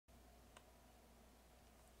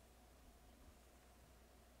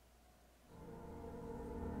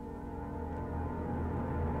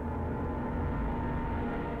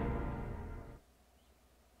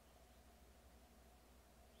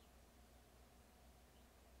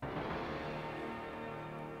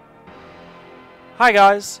Hi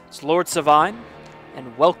guys, it's Lordsevein,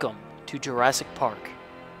 and welcome to Jurassic Park.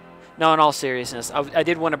 No, in all seriousness, I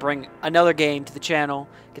did want to bring another game to the channel,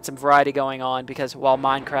 get some variety going on, because while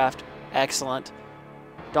Minecraft, excellent,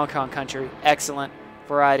 Donkey Kong Country, excellent,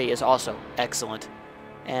 variety is also excellent,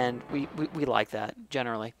 and we like that,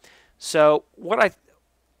 generally. So,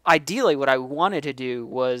 ideally what I wanted to do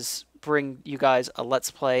was bring you guys a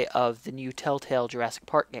Let's Play of the new Telltale Jurassic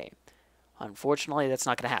Park game. Unfortunately, that's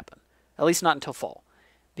not going to happen. At least not until fall,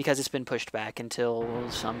 because it's been pushed back until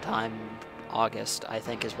sometime August, I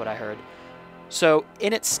think is what I heard. So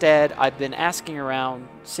in its stead, I've been asking around,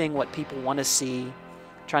 seeing what people want to see,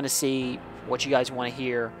 trying to see what you guys want to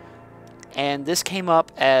hear, and this came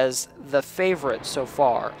up as the favorite so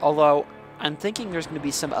far, although I'm thinking there's going to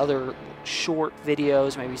be some other short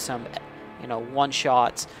videos, maybe some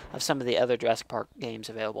one-shots of some of the other Jurassic Park games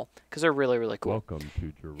available, because they're really, really cool. Welcome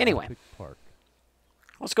to Jurassic Park.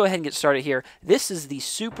 Let's go ahead and get started here. This is the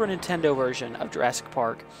Super Nintendo version of Jurassic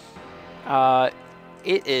Park.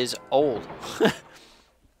 It is old.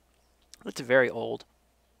 It's very old.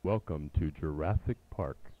 Welcome to Jurassic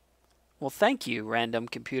Park. Well, thank you, random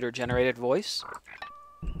computer-generated voice.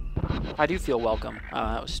 I do feel welcome.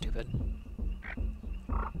 Oh, that was stupid.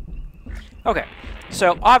 Okay,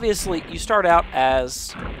 so obviously you start out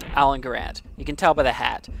as Alan Grant. You can tell by the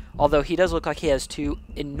hat. Although he does look like he has two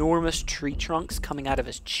enormous tree trunks coming out of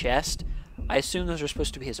his chest. I assume those are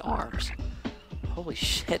supposed to be his arms. Holy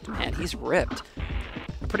shit, man, he's ripped.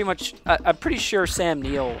 I'm pretty sure Sam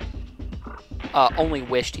Neill only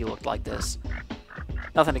wished he looked like this.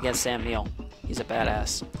 Nothing against Sam Neill. He's a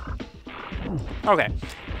badass. Okay,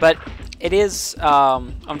 but it is,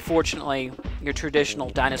 unfortunately, your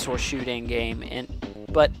traditional dinosaur shooting game,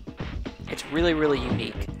 but it's really, really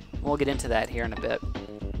unique. We'll get into that here in a bit.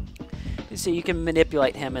 You see, you can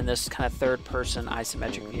manipulate him in this kind of third-person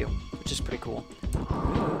isometric view, which is pretty cool.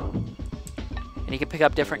 And you can pick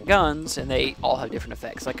up different guns, and they all have different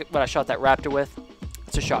effects. Like what I shot that raptor with,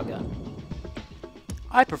 it's a shotgun.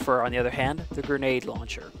 I prefer, on the other hand, the grenade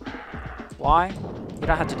launcher. Why? You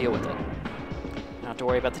don't have to deal with it. You don't have to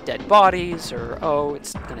worry about the dead bodies, or, oh,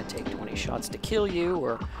 it's going to take 20 shots to kill you,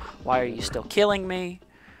 or why are you still killing me?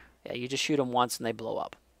 Yeah, you just shoot them once and they blow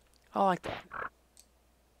up. I like that.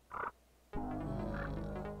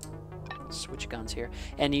 Switch guns here,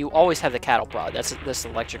 and you always have the cattle prod. That's this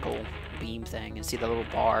electrical beam thing, and see the little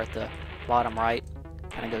bar at the bottom right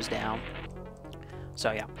kind of goes down.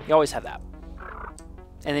 So yeah, you always have that.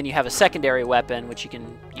 And then you have a secondary weapon which you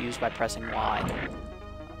can use by pressing Y.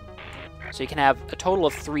 So you can have a total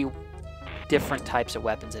of 3 different types of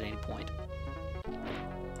weapons at any point.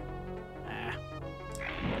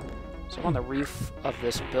 So I'm on the roof of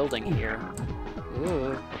this building here.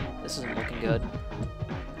 Ooh, this isn't looking good.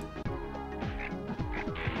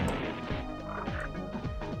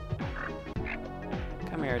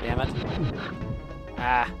 Come here, damn it.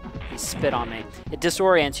 Ah, he spit on me. It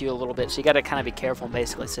disorients you a little bit, so you gotta kind of be careful and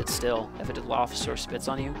basically sit still if an officer spits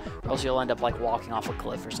on you, or else you'll end up like walking off a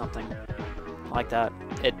cliff or something like that.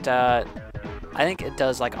 I think it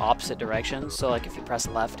does like opposite directions, so like if you press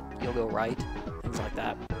left, you'll go right, things like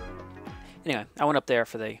that. Anyway, I went up there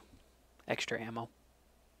for the extra ammo.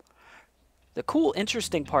 The cool,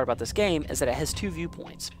 interesting part about this game is that it has 2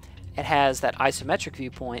 viewpoints. It has that isometric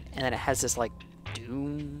viewpoint, and then it has this like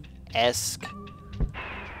Doom-esque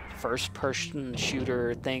first-person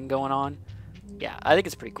shooter thing going on. Yeah, I think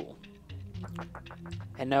it's pretty cool.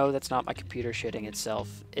 And no, that's not my computer shitting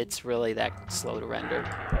itself. It's really that slow to render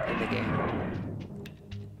in the game.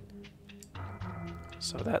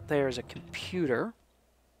 So that there is a computer.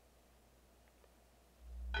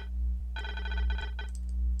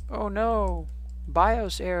 Oh no!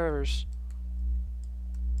 BIOS errors.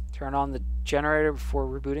 Turn on the generator before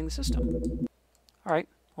rebooting the system. Alright,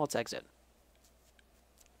 well, let's exit.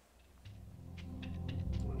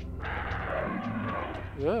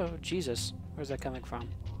 Whoa, Jesus. Where's that coming from?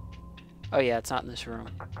 Oh yeah, it's not in this room.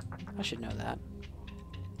 I should know that.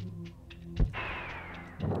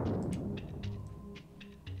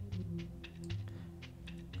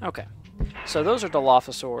 Okay. So those are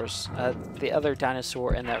Dilophosaurs. The other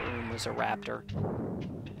dinosaur in that room was a raptor.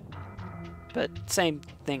 But same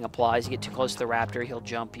thing applies. You get too close to the raptor, he'll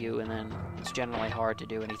jump you, and then it's generally hard to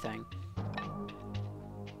do anything.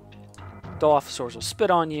 Dilophosaurs will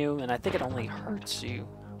spit on you, and I think it only hurts you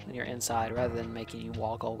when you're inside rather than making you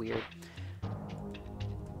walk all weird.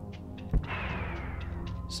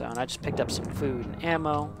 So, and I just picked up some food and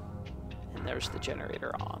ammo, and there's the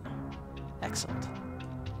generator on. Excellent.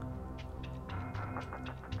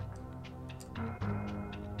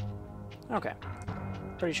 Okay.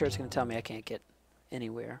 Pretty sure it's going to tell me I can't get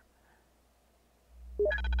anywhere.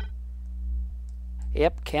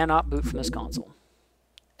 Yep, cannot boot from this console.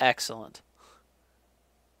 Excellent.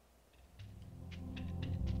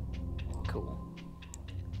 Cool.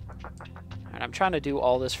 Alright, I'm trying to do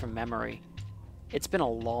all this from memory. It's been a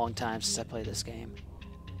long time since I played this game.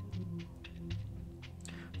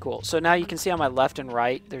 Cool. So now you can see on my left and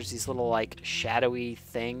right, there's these little, like, shadowy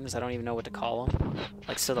things. I don't even know what to call them.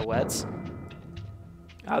 Like silhouettes.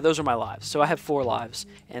 Those are my lives. So I have 4 lives.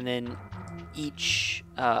 And then each,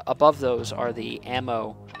 above those are the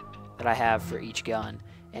ammo that I have for each gun.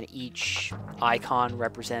 And each icon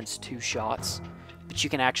represents 2 shots. But you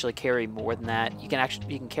can actually carry more than that. You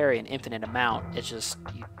can carry an infinite amount. It's just,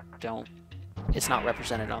 it's not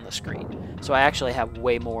represented on the screen. So I actually have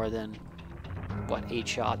way more than, what, 8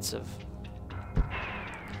 shots of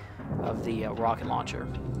the rocket launcher.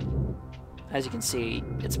 As you can see,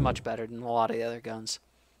 it's much better than a lot of the other guns.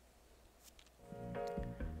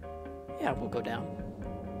 Yeah, we'll go down.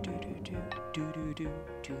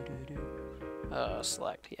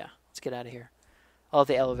 Select. Yeah, let's get out of here. I love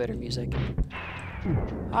the elevator music.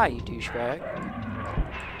 Hi, you douchebag.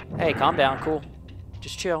 Hey, calm down. Cool.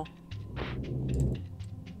 Just chill.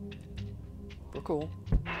 We're cool.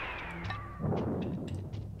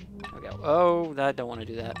 There we go. Oh, I don't want to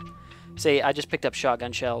do that. See, I just picked up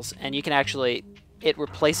shotgun shells, and you can actually... It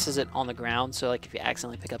replaces it on the ground, so like if you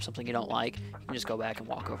accidentally pick up something you don't like, you can just go back and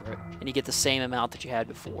walk over it. And you get the same amount that you had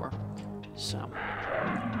before. So...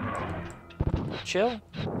 Chill.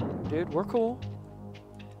 Dude, we're cool.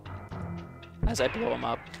 As I blow them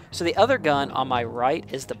up. So the other gun on my right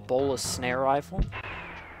is the bolus snare rifle.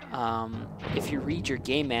 If you read your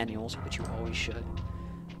game manuals, which you always should,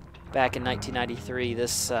 back in 1993,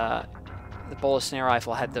 the bolus snare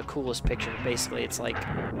rifle had the coolest picture. Basically, it's like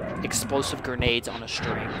explosive grenades on a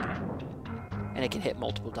string, and it can hit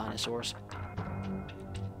multiple dinosaurs.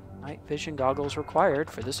 Night vision goggles required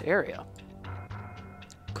for this area.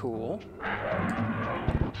 Cool.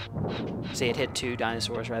 See, it hit 2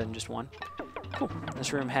 dinosaurs rather than just 1. Cool.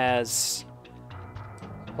 This room has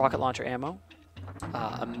rocket launcher ammo,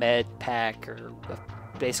 a med pack, or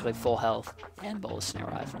basically full health, and bolus snare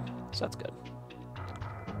rifle. So that's good.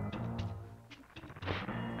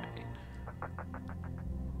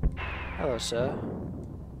 Hello, sir.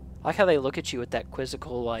 I like how they look at you with that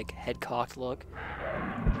quizzical, like, head-cocked look.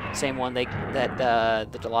 Same one that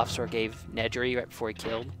the Dilophosaur gave Nedry right before he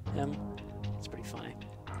killed him. It's pretty funny.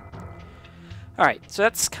 Alright, so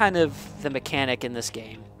that's kind of the mechanic in this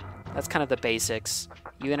game. That's kind of the basics.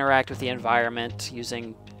 You interact with the environment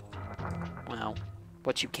using, well,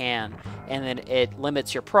 what you can. And then it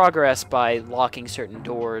limits your progress by locking certain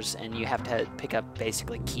doors, and you have to pick up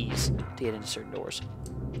basically keys to get into certain doors.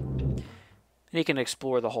 And you can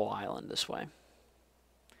explore the whole island this way.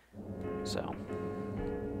 So.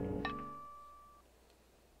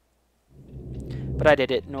 But I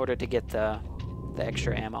did it in order to get the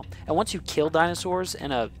extra ammo. And once you kill dinosaurs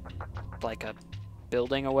in a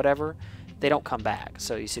building or whatever, they don't come back.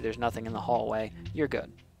 So you see there's nothing in the hallway. You're good.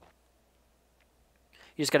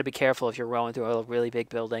 You just got to be careful if you're rolling through a really big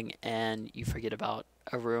building and you forget about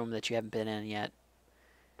a room that you haven't been in yet.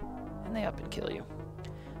 And they up and kill you.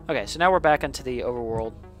 Okay, so now we're back into the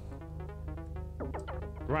overworld.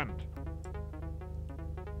 Grunt.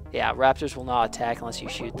 Yeah, raptors will not attack unless you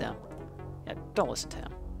shoot them. Yeah, don't listen to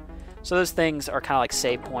him. So those things are kind of like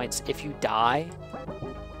save points. If you die,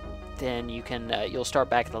 then you can you'll start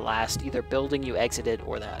back at the last either building you exited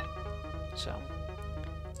or that. So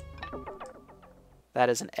that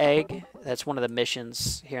is an egg. That's one of the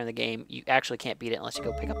missions here in the game. You actually can't beat it unless you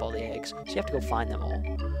go pick up all the eggs. So you have to go find them all.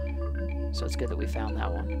 So it's good that we found that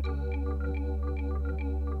one.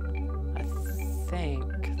 I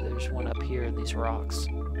think there's one up here in these rocks.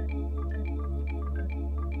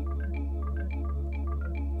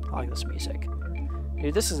 I like this music.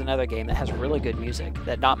 Dude, this is another game that has really good music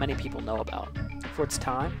that not many people know about. For its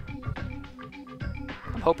time,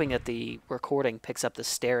 I'm hoping that the recording picks up the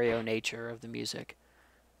stereo nature of the music.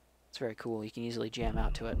 It's very cool. You can easily jam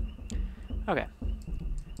out to it. Okay.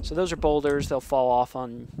 So those are boulders. They'll fall off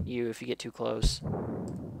on you if you get too close.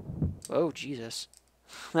 Oh, Jesus.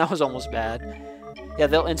 That was almost bad. Yeah,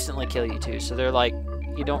 they'll instantly kill you too. So they're like,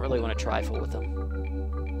 you don't really want to trifle with them.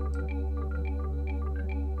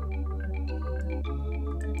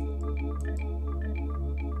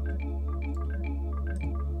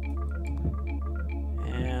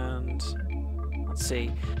 And let's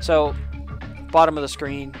see. So bottom of the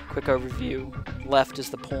screen, quick overview. Left is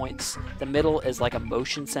the points. The middle is like a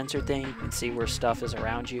motion sensor thing. You can see where stuff is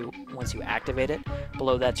around you once you activate it.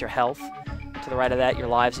 Below that's your health. To the right of that, your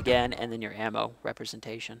lives again, and then your ammo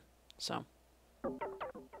representation. So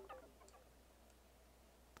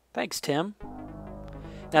Thanks, Tim.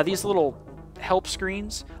 Now these little help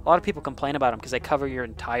screens, a lot of people complain about them because they cover your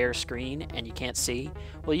entire screen and you can't see.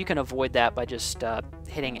 Well, you can avoid that by just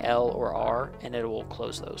hitting L or R and it will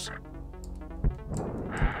close those.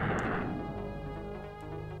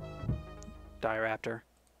 Diraptor.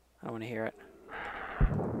 I don't want to hear it.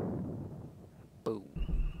 Boom.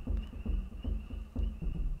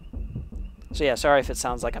 So yeah, sorry if it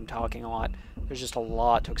sounds like I'm talking a lot. There's just a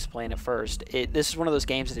lot to explain at first. This is one of those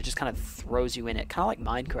games that it just kind of throws you in it, kind of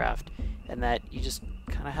like Minecraft, and that you just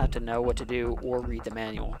kind of have to know what to do or read the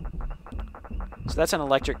manual. So that's an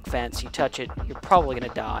electric fence. You touch it, you're probably going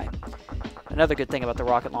to die. Another good thing about the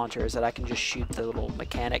rocket launcher is that I can just shoot the little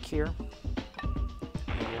mechanic here,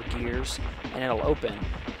 the little gears, and it'll open.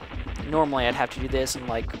 Normally I'd have to do this and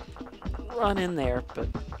like run in there, but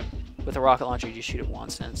with a rocket launcher you just shoot it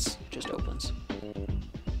once and it just opens.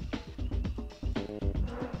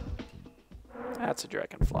 That's a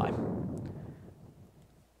dragonfly.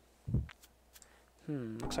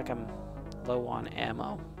 Looks like I'm low on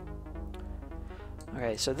ammo.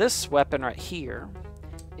 Okay, so this weapon right here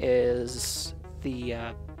is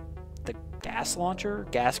the gas launcher,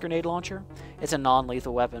 gas grenade launcher. It's a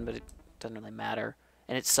non-lethal weapon, but it doesn't really matter.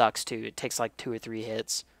 And it sucks too. It takes like 2 or 3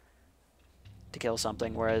 hits to kill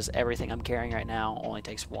something, whereas everything I'm carrying right now only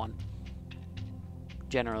takes 1.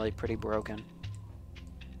 Generally pretty broken.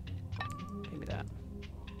 Give me that.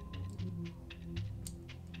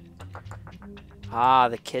 Ah,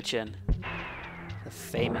 the kitchen. The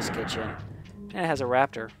famous kitchen. And it has a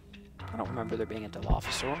raptor. I don't remember there being a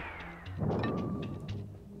Dilophosaur.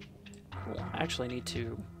 Cool. I actually need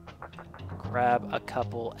to grab a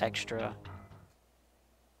couple extra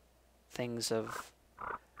things of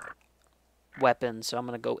weapons, so I'm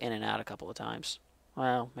going to go in and out a couple of times.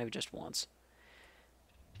 Well, maybe just once.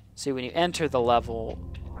 See, when you enter the level,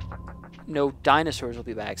 no dinosaurs will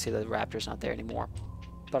be back. See, the raptor's not there anymore.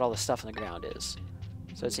 But all the stuff on the ground is.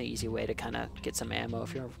 So it's an easy way to kind of get some ammo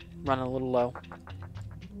if you're running a little low.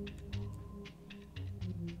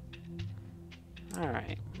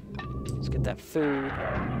 Alright. Let's get that food.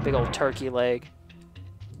 Big old turkey leg.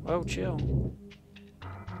 Whoa, chill.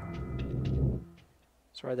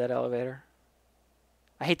 Let's ride that elevator.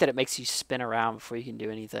 I hate that it makes you spin around before you can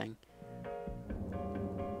do anything.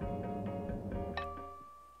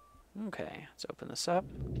 Okay, let's open this up.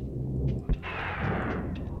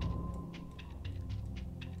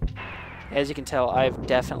 As you can tell, I've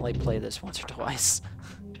definitely played this once or twice.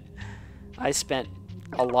 I spent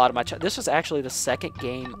a lot of my time. This was actually the second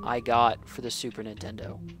game I got for the Super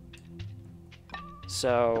Nintendo.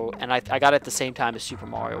 So, and I got it at the same time as Super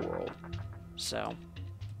Mario World. So,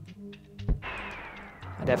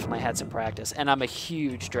 I definitely had some practice. And I'm a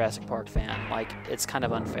huge Jurassic Park fan. Like, it's kind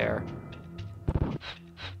of unfair.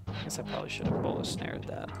 I guess I probably should have bullet snared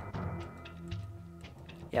that.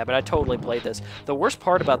 Yeah, but I totally played this. The worst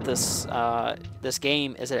part about this this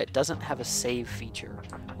game is that it doesn't have a save feature,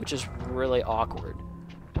 which is really awkward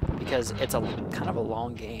because it's a kind of a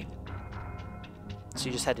long game. So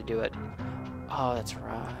you just had to do it. Oh, that's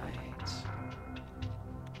right.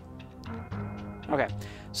 Okay,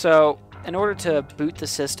 so in order to boot the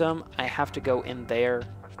system, I have to go in there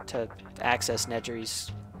to access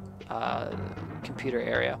Nedry's computer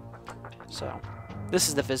area. So this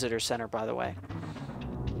is the visitor center, by the way.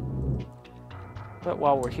 But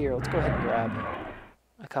while we're here, let's go ahead and grab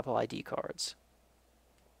a couple ID cards.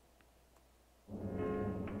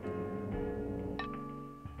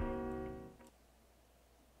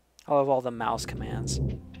 I love all the mouse commands.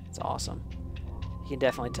 It's awesome. You can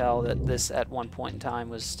definitely tell that this, at one point in time,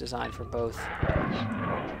 was designed for both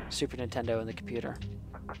Super Nintendo and the computer.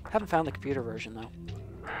 Haven't found the computer version, though.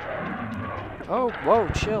 Oh, whoa,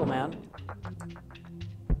 chill, man.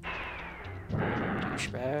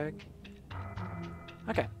 Douchebag.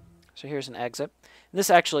 Okay, so here's an exit. This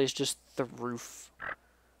actually is just the roof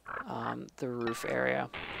area.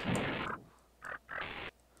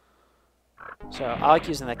 So I like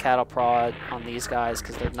using the cattle prod on these guys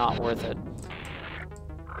because they're not worth it.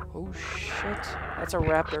 Oh shit, that's a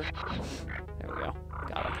raptor. There we go,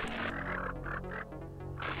 got him.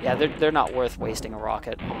 Yeah, they're not worth wasting a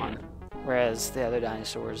rocket on. Whereas the other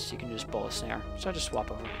dinosaurs, you can just bullet snare. So I just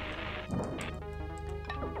swap over.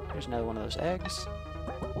 There's another one of those eggs.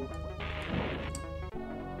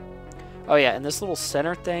 Oh yeah, and this little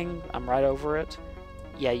center thing, I'm right over it.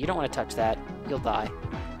 Yeah, you don't want to touch that. You'll die.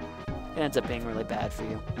 It ends up being really bad for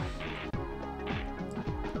you.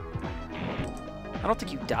 I don't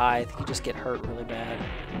think you die. I think you just get hurt really bad.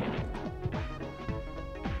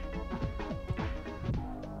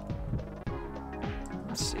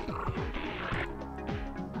 Let's see.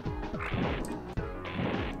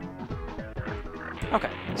 Okay,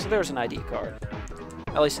 so there's an ID card.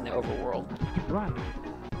 At least in the overworld. Right.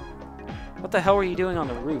 What the hell were you doing on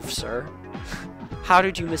the roof, sir? How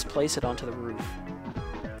did you misplace it onto the roof?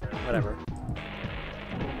 Whatever.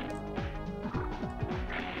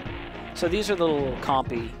 So these are the little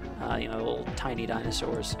compy, you know, little tiny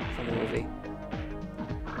dinosaurs from the movie.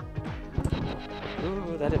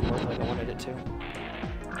 Ooh, that didn't work like I wanted it to.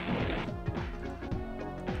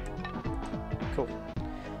 Cool.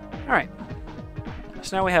 Alright.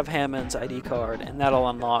 So now we have Hammond's ID card, and that'll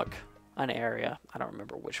unlock an area. I don't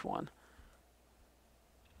remember which one.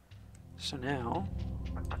 So now,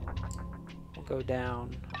 we'll go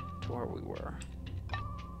down to where we were.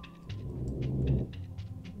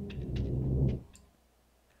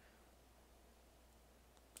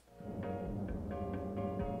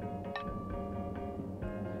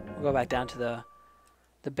 We'll go back down to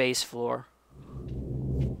the base floor.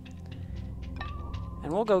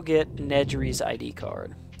 And we'll go get Nedry's ID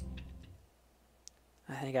card.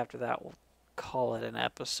 I think after that we'll call it an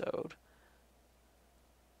episode.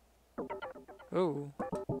 Ooh.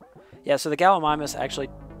 Yeah, so the Gallimimus actually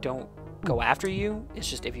don't go after you. It's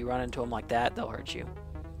just if you run into them like that, they'll hurt you.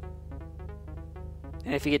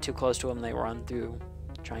 And if you get too close to them, they run through,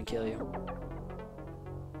 try and kill you.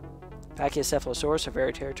 Pachycephalosaurus are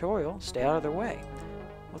very territorial. Stay out of their way.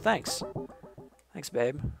 Well, thanks. Thanks,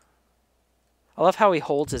 babe. I love how he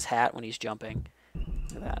holds his hat when he's jumping.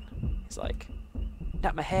 Look at that. He's like,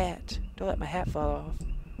 not my hat. Don't let my hat fall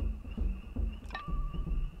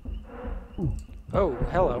off. Oh,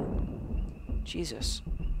 hello. Jesus.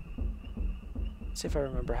 Let's see if I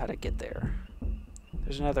remember how to get there.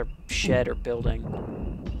 There's another shed or building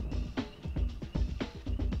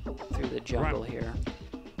through the jungle here.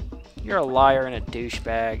 You're a liar and a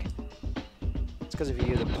douchebag. It's because of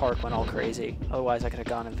you the park went all crazy. Otherwise, I could have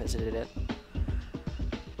gone and visited it.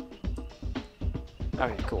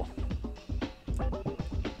 Okay, cool.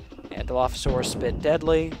 Yeah, Dilophosaurus spit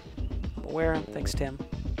deadly. I'm aware. Thanks, Tim.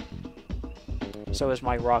 So is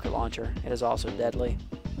my rocket launcher. It is also deadly.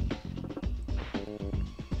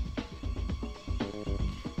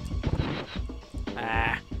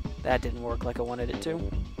 Ah, that didn't work like I wanted it to.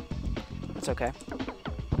 That's okay.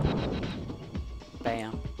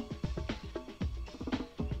 Bam.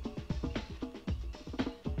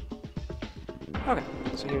 Okay,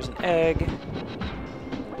 so here's an egg.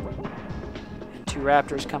 And 2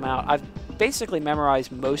 raptors come out. I've basically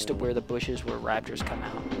memorized most of where the bushes where raptors come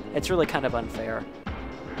out. It's really kind of unfair.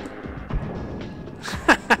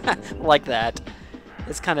 Like that.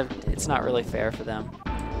 It's not really fair for them.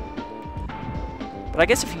 But I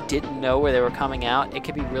guess if you didn't know where they were coming out, it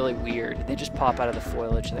could be really weird. They just pop out of the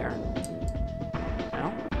foliage there.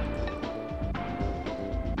 No?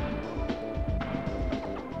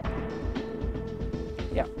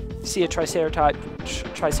 Yeah. See a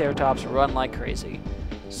Triceratops run like crazy.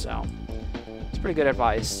 So, it's pretty good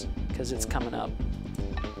advice, because it's coming up.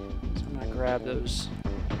 So I'm going to grab those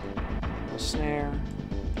little snare,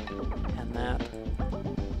 and that.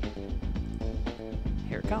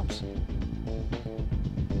 Here it comes.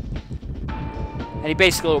 And he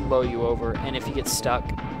basically will mow you over, and if you get stuck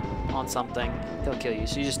on something, he'll kill you.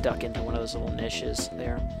 So you just duck into one of those little niches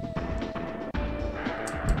there.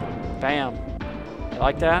 Bam. You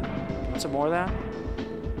like that? Want some more of that?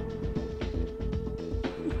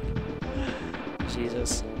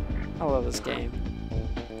 Jesus. I love this game.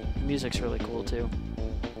 The music's really cool, too.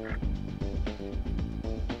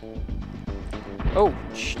 Oh,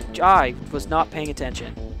 I was not paying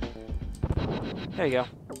attention. There you go.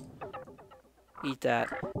 Eat that.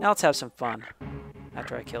 Now let's have some fun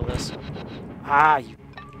after I kill this. Ah, you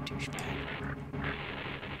douchebag.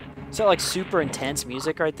 So, like, super intense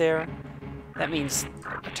music right there. That means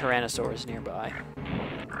a Tyrannosaur is nearby.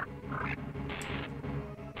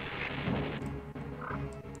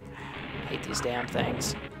 I hate these damn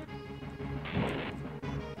things.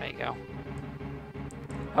 There you go.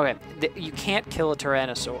 Okay, you can't kill a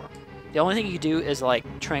Tyrannosaur. The only thing you do is, like,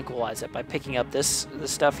 tranquilize it by picking up this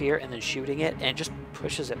stuff here and then shooting it, and it just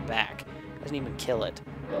pushes it back. It doesn't even kill it.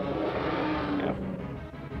 There we go.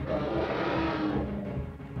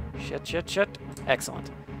 Shit.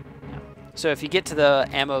 Excellent. Yeah. So if you get to the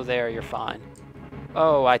ammo there, you're fine.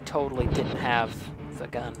 Oh, I totally didn't have the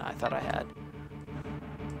gun I thought I had.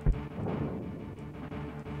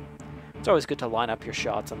 It's always good to line up your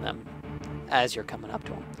shots on them as you're coming up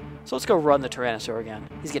to them. So let's go run the Tyrannosaur again.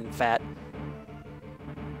 He's getting fat.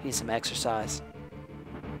 He needs some exercise.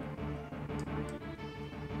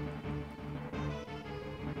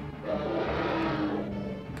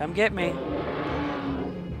 Come get me.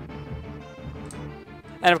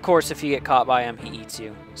 And of course, if you get caught by him, he eats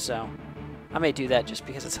you. So, I may do that just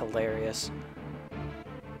because it's hilarious.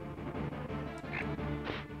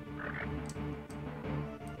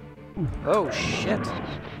 Oh, shit.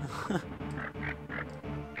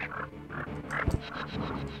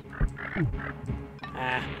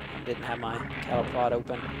 Ah, I didn't have my cattle prod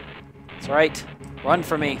open. That's right. Run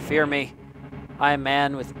for me. Fear me. I am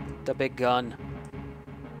man with the big gun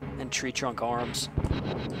and tree trunk arms.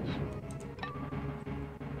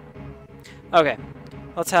 Okay.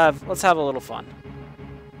 Let's have a little fun.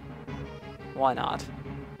 Why not?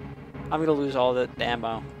 I'm gonna lose all the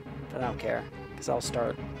ammo, but I don't care, because I'll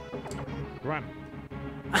start. Run.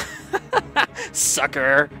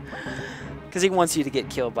 Sucker! Because he wants you to get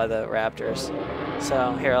killed by the raptors.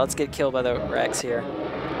 So, here, let's get killed by the Rex here.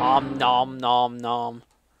 Nom nom nom nom.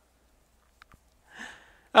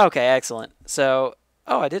 Okay, excellent. So,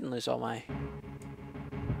 oh, I didn't lose all my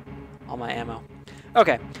ammo.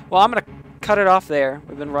 Okay, well, I'm gonna cut it off there.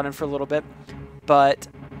 We've been running for a little bit, but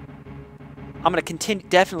I'm gonna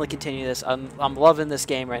definitely continue this. I'm loving this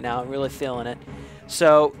game right now. I'm really feeling it.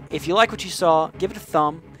 So if you like what you saw, give it a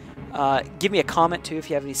thumb. Give me a comment too if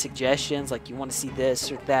you have any suggestions, like you want to see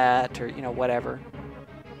this or that, or you know, whatever.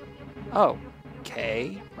 Oh,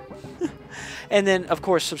 okay. And then of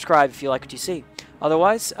course subscribe if you like what you see.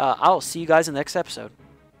 Otherwise, I'll see you guys in the next episode.